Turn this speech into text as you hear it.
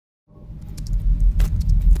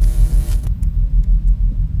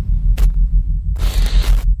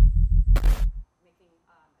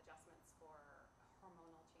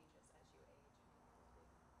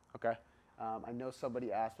I know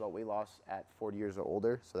somebody asked about weight loss at 40 years or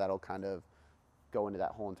older, so that'll kind of go into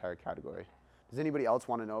that whole entire category. Does anybody else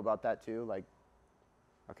want to know about that too? Like,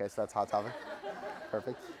 okay, so that's hot topic.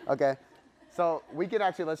 Perfect. Okay, so we can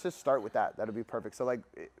actually, let's just start with that. That'll be perfect. So like,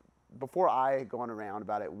 before I go on around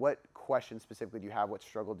about it, what questions specifically do you have? What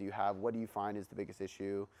struggle do you have? What do you find is the biggest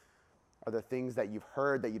issue? Are there things that you've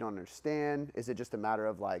heard that you don't understand? Is it just a matter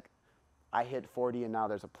of like, I hit 40 and now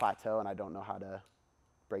there's a plateau and I don't know how to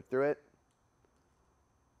break through it?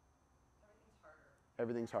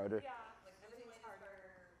 Everything's harder. Yeah, like everything's harder.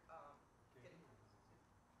 Getting and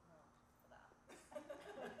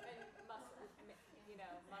muscle,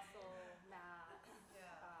 muscle mass. Yeah.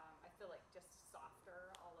 I feel like just softer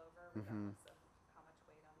all over, regardless of how much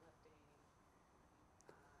weight I'm lifting.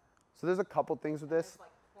 So there's a couple things with this. There's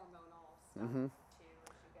like hormonal stuff too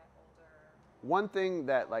as you get older. One thing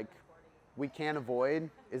that like we can't avoid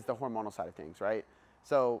is the hormonal side of things, right?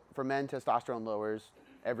 So for men, testosterone lowers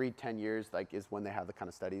every 10 years, like is when they have the kind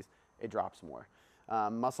of studies, it drops more.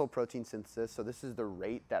 Muscle protein synthesis, so this is the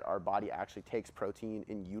rate that our body actually takes protein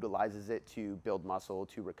and utilizes it to build muscle,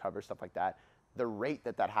 to recover, stuff like that. The rate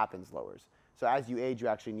that that happens lowers. So as you age, you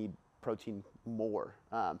actually need protein more.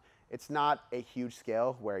 It's not a huge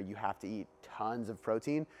scale where you have to eat tons of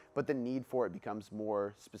protein, but the need for it becomes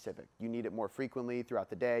more specific. You need it more frequently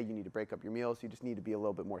throughout the day. You need to break up your meals. You just need to be a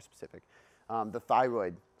little bit more specific. The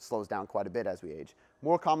thyroid slows down quite a bit as we age.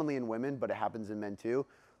 More commonly in women, but it happens in men too.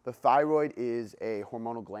 The thyroid is a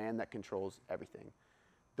hormonal gland that controls everything.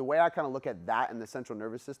 The way I kind of look at that in the central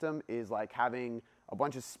nervous system is like having a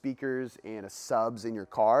bunch of speakers and a subs in your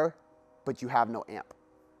car, but you have no amp.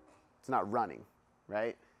 It's not running,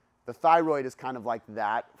 right? The thyroid is kind of like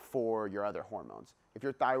that for your other hormones. If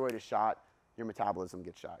your thyroid is shot, your metabolism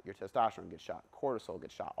gets shot, your testosterone gets shot, cortisol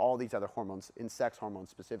gets shot, all these other hormones, and sex hormones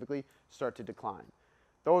specifically, start to decline.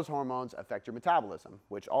 Those hormones affect your metabolism,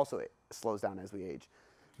 which also slows down as we age.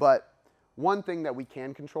 But one thing that we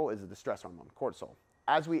can control is the stress hormone, cortisol.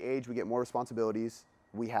 As we age, we get more responsibilities,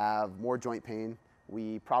 we have more joint pain,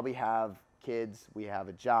 we probably have kids, we have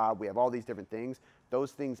a job, we have all these different things.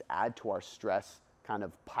 Those things add to our stress kind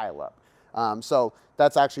of pile up. So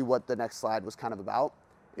that's actually what the next slide was kind of about,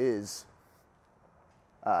 is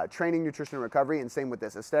training, nutrition, and recovery, and same with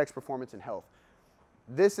this, aesthetics, performance, and health.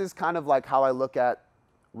 This is kind of like how I look at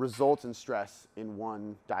results and stress in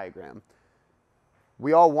one diagram.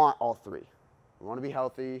 We all want all three. We want to be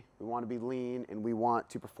healthy, we want to be lean, and we want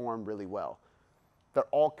to perform really well. They're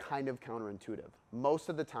all kind of counterintuitive. Most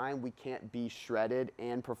of the time, we can't be shredded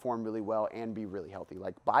and perform really well and be really healthy.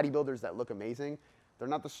 Like bodybuilders that look amazing, they're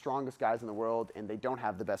not the strongest guys in the world, and they don't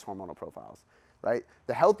have the best hormonal profiles, right?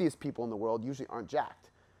 The healthiest people in the world usually aren't jacked.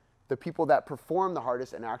 The people that perform the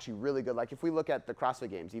hardest and are actually really good, like if we look at the CrossFit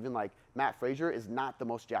Games, even like Matt Frazier is not the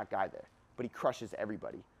most jacked guy there, but he crushes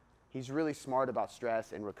everybody. He's really smart about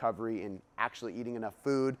stress and recovery and actually eating enough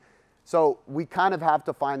food. So we kind of have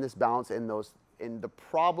to find this balance in those. And the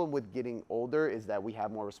problem with getting older is that we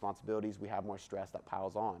have more responsibilities, we have more stress that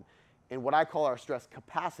piles on. And what I call our stress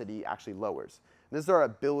capacity actually lowers. And this is our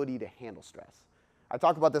ability to handle stress. I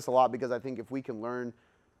talk about this a lot because I think if we can learn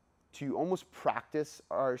to almost practice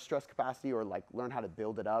our stress capacity, or like learn how to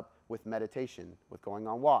build it up with meditation, with going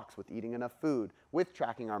on walks, with eating enough food, with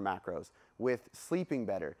tracking our macros, with sleeping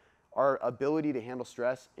better, our ability to handle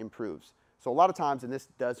stress improves. So a lot of times, and this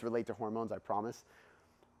does relate to hormones, I promise,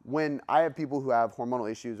 when I have people who have hormonal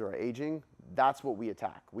issues or are aging, that's what we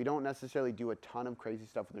attack. We don't necessarily do a ton of crazy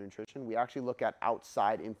stuff with their nutrition. We actually look at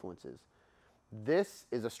outside influences. This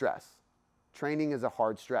is a stress. Training is a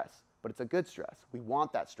hard stress, but it's a good stress. We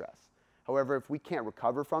want that stress. However, if we can't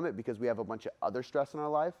recover from it because we have a bunch of other stress in our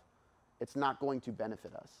life, it's not going to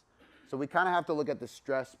benefit us. So we kind of have to look at the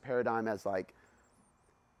stress paradigm as like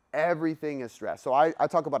everything is stress. So I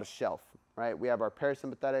talk about a shelf, right? We have our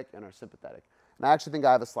parasympathetic and our sympathetic. And I actually think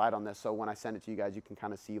I have a slide on this, so when I send it to you guys, you can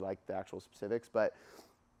kind of see like the actual specifics. But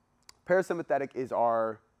parasympathetic is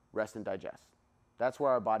our rest and digest. That's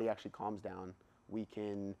where our body actually calms down. We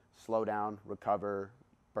can slow down, recover,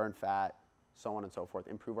 burn fat, so on and so forth,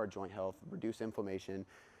 improve our joint health, reduce inflammation.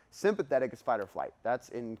 Sympathetic is fight or flight. That's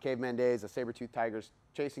in caveman days, a saber-toothed tiger's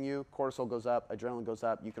chasing you, cortisol goes up, adrenaline goes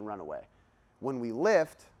up, you can run away. When we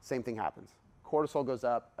lift, same thing happens. Cortisol goes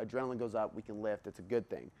up, adrenaline goes up, we can lift, it's a good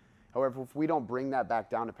thing. However, if we don't bring that back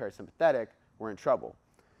down to parasympathetic, we're in trouble.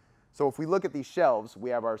 So if we look at these shelves, we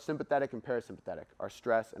have our sympathetic and parasympathetic, our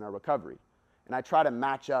stress and our recovery. And I try to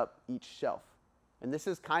match up each shelf. And this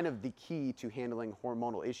is kind of the key to handling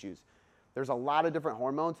hormonal issues. There's a lot of different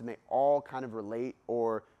hormones, and they all kind of relate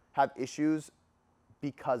or have issues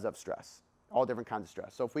because of stress, all different kinds of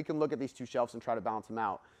stress. So if we can look at these two shelves and try to balance them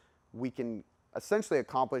out, we can essentially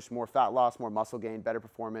accomplish more fat loss, more muscle gain, better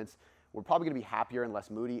performance. We're probably going to be happier and less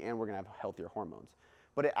moody, and we're going to have healthier hormones.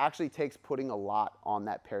 But it actually takes putting a lot on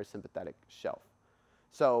that parasympathetic shelf.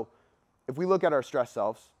 So if we look at our stress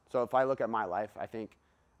selves, so if I look at my life, I think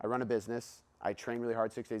I run a business, I train really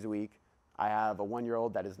hard 6 days a week, I have a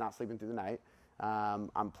 1-year-old that is not sleeping through the night,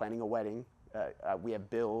 I'm planning a wedding, we have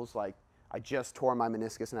bills, like I just tore my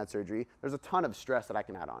meniscus and had surgery. There's a ton of stress that I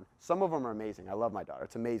can add on. Some of them are amazing. I love my daughter.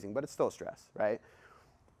 It's amazing, but it's still stress, right?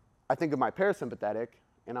 I think of my parasympathetic,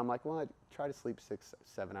 and I'm like, well, I try to sleep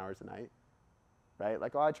 6-7 hours a night, right?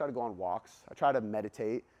 Like, oh, I try to go on walks. I try to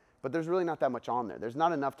meditate, but there's really not that much on there. There's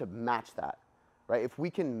not enough to match that, right? If we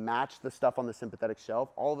can match the stuff on the sympathetic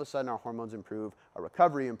shelf, all of a sudden our hormones improve, our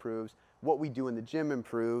recovery improves, what we do in the gym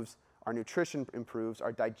improves, our nutrition improves,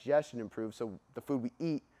 our digestion improves, so the food we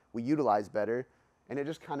eat, we utilize better, and it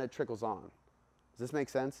just kind of trickles on. Does this make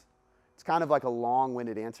sense? It's kind of like a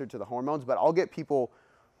long-winded answer to the hormones, but I'll get people,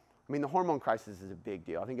 I mean, the hormone crisis is a big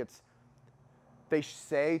deal. I think they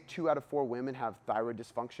say 2 out of 4 women have thyroid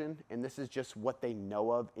dysfunction, and this is just what they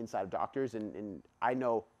know of inside of doctors, and I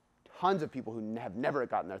know tons of people who have never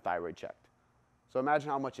gotten their thyroid checked. So imagine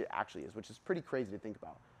how much it actually is, which is pretty crazy to think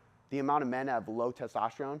about. The amount of men that have low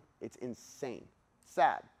testosterone, it's insane,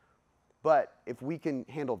 sad. But if we can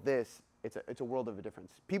handle this, it's a world of a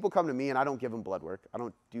difference. People come to me and I don't give them blood work.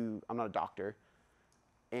 I'm not a doctor.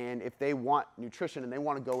 And if they want nutrition and they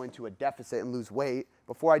want to go into a deficit and lose weight,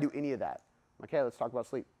 before I do any of that, I'm like, hey, let's talk about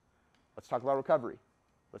sleep. Let's talk about recovery.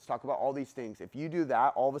 Let's talk about all these things. If you do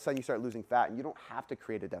that, all of a sudden you start losing fat and you don't have to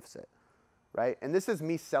create a deficit, right? And this is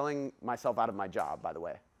me selling myself out of my job, by the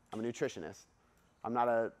way. I'm a nutritionist. I'm not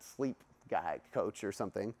a sleep guy, coach or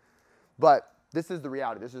something. But this is the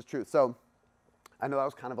reality. This is truth. So I know that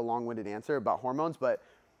was kind of a long-winded answer about hormones, but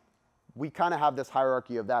we kind of have this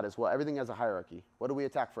hierarchy of that as well. Everything has a hierarchy. What do we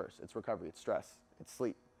attack first? It's recovery. It's stress. It's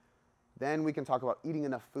sleep. Then we can talk about eating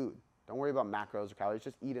enough food. Don't worry about macros or calories.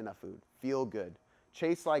 Just eat enough food. Feel good.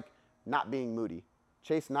 Chase like not being moody.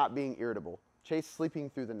 Chase not being irritable. Chase sleeping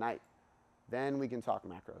through the night. Then we can talk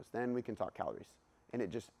macros. Then we can talk calories. And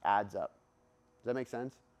it just adds up. Does that make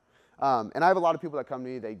sense? And I have a lot of people that come to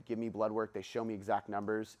me, they give me blood work, they show me exact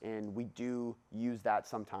numbers, and we do use that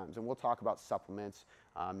sometimes. And we'll talk about supplements,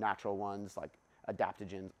 natural ones like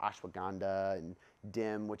adaptogens, ashwagandha, and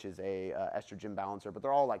DIM, which is a estrogen balancer, but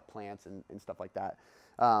they're all like plants and stuff like that.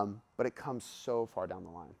 But it comes so far down the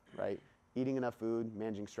line, right? Eating enough food,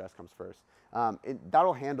 managing stress comes first.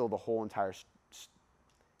 That'll handle the whole entire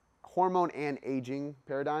hormone and aging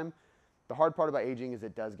paradigm. The hard part about aging is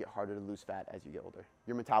it does get harder to lose fat as you get older.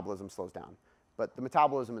 Your metabolism slows down. But the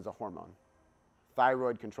metabolism is a hormone.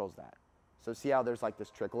 Thyroid controls that. So see how there's like this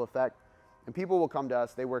trickle effect? And people will come to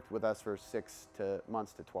us, they worked with us for 6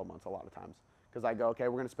 months to 12 months a lot of times. Because I go, okay,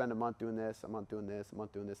 we're going to spend a month doing this, a month doing this, a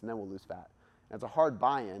month doing this, and then we'll lose fat. And it's a hard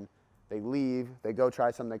buy-in. They leave, they go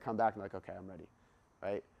try something, they come back and they're like, okay, I'm ready,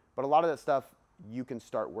 right? But a lot of that stuff you can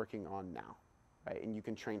start working on now, right? And you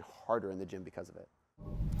can train harder in the gym because of it.